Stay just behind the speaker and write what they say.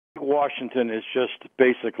Washington is just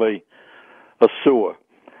basically a sewer.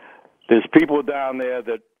 There's people down there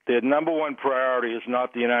that their number one priority is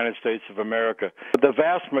not the United States of America. But the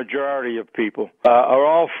vast majority of people are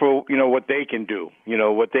all for, what they can do,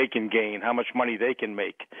 what they can gain, how much money they can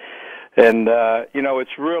make. And,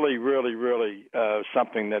 it's really, really, really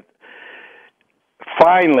something that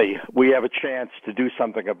finally we have a chance to do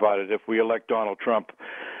something about it if we elect Donald Trump.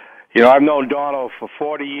 I've known Donald for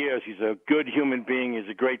 40 years. He's a good human being. He's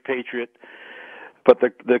a great patriot. But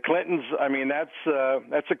the Clintons,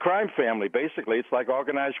 that's a crime family, basically. It's like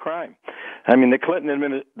organized crime.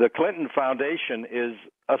 The Clinton Foundation is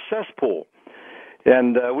a cesspool.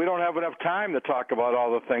 And we don't have enough time to talk about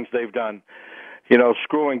all the things they've done,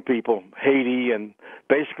 screwing people, Haiti, and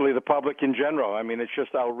basically the public in general. It's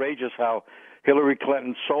just outrageous how Hillary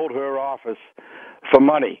Clinton sold her office for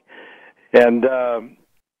money. And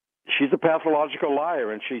she's a pathological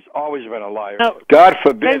liar, and she's always been a liar. No. God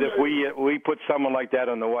forbid if we put someone like that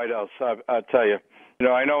in the White House. I tell you,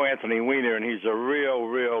 I know Anthony Weiner, and he's a real,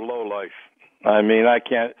 real lowlife. I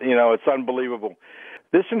can't, it's unbelievable.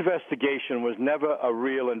 This investigation was never a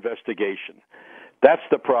real investigation. That's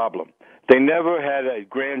the problem. They never had a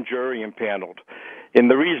grand jury impaneled. And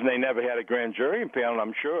the reason they never had a grand jury impaneled,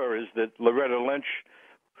 I'm sure, is that Loretta Lynch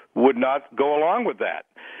would not go along with that.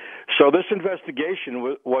 So this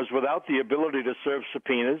investigation was without the ability to serve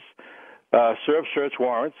subpoenas, serve search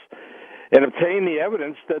warrants, and obtain the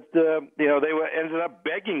evidence that they ended up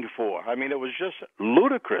begging for. It was just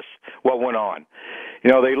ludicrous what went on.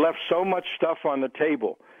 They left so much stuff on the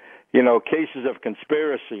table. Cases of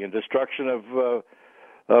conspiracy and destruction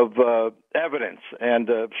of evidence and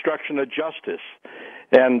obstruction of justice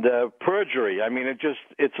and perjury.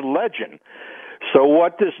 It's a legend. So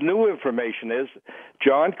what this new information is,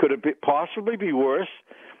 John, could it possibly be worse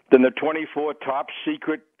than the 24 top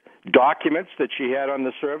secret documents that she had on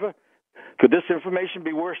the server? Could this information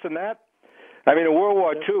be worse than that? In World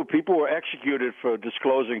War II, people were executed for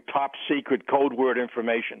disclosing top secret code word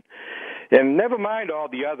information. And never mind all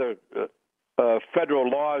the other federal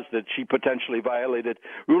laws that she potentially violated.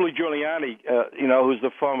 Rudy Giuliani, who's the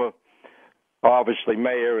former, obviously,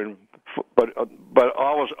 mayor but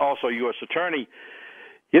also U.S. attorney,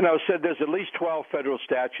 said there's at least 12 federal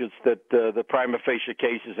statutes that the prima facie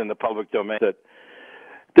cases in the public domain. That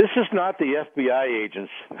this is not the FBI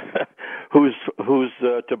agents who's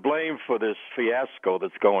to blame for this fiasco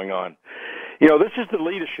that's going on. This is the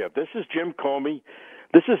leadership. This is Jim Comey.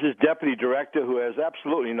 This is his deputy director, who has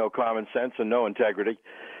absolutely no common sense and no integrity.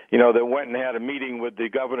 That went and had a meeting with the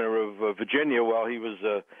governor of Virginia while he was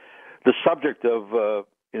the subject of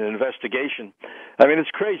an investigation.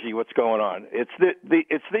 It's crazy what's going on.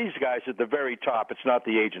 It's these guys at the very top. It's not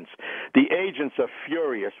the agents. The agents are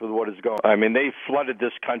furious with what is going on. They flooded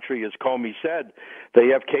this country, as Comey said. They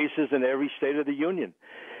have cases in every state of the union.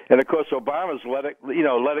 And of course, Obama's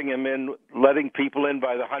letting people in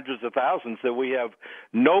by the hundreds of thousands that we have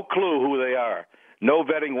no clue who they are, no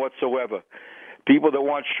vetting whatsoever. People that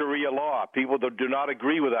want Sharia law, people that do not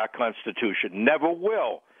agree with our Constitution, never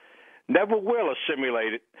will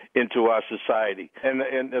assimilate it into our society. And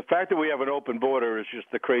the fact that we have an open border is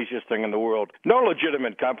just the craziest thing in the world. No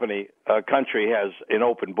legitimate country has an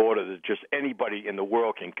open border that just anybody in the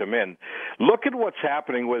world can come in. Look at what's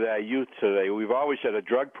happening with our youth today. We've always had a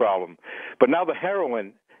drug problem, but now the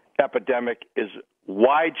heroin epidemic is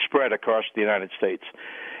widespread across the United States.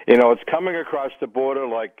 It's coming across the border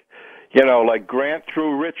like Grant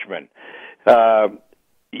through Richmond.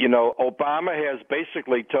 Obama has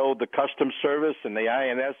basically told the Customs Service and the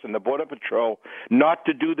INS and the Border Patrol not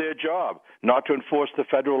to do their job, not to enforce the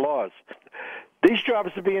federal laws. These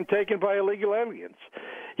jobs are being taken by illegal aliens,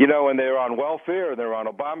 and they're on welfare and they're on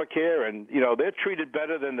Obamacare, and, they're treated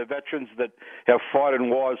better than the veterans that have fought in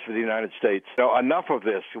wars for the United States. Enough of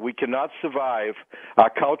this. We cannot survive. Our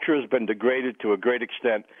culture has been degraded to a great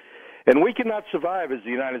extent, and we cannot survive as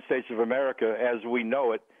the United States of America as we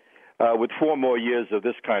know it. With 4 more years of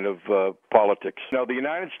this kind of politics. The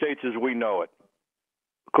United States as we know it.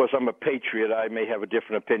 Of course, I'm a patriot. I may have a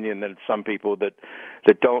different opinion than some people that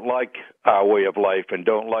don't like our way of life and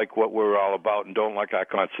don't like what we're all about and don't like our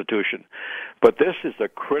Constitution. But this is a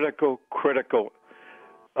critical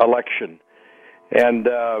election. And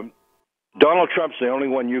Donald Trump's the only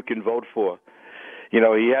one you can vote for.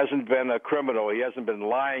 He hasn't been a criminal. He hasn't been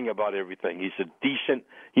lying about everything. He's a decent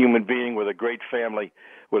human being with a great family,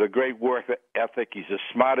 with a great work ethic. He's as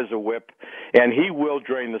smart as a whip, and he will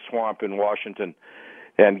drain the swamp in Washington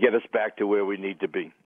and get us back to where we need to be.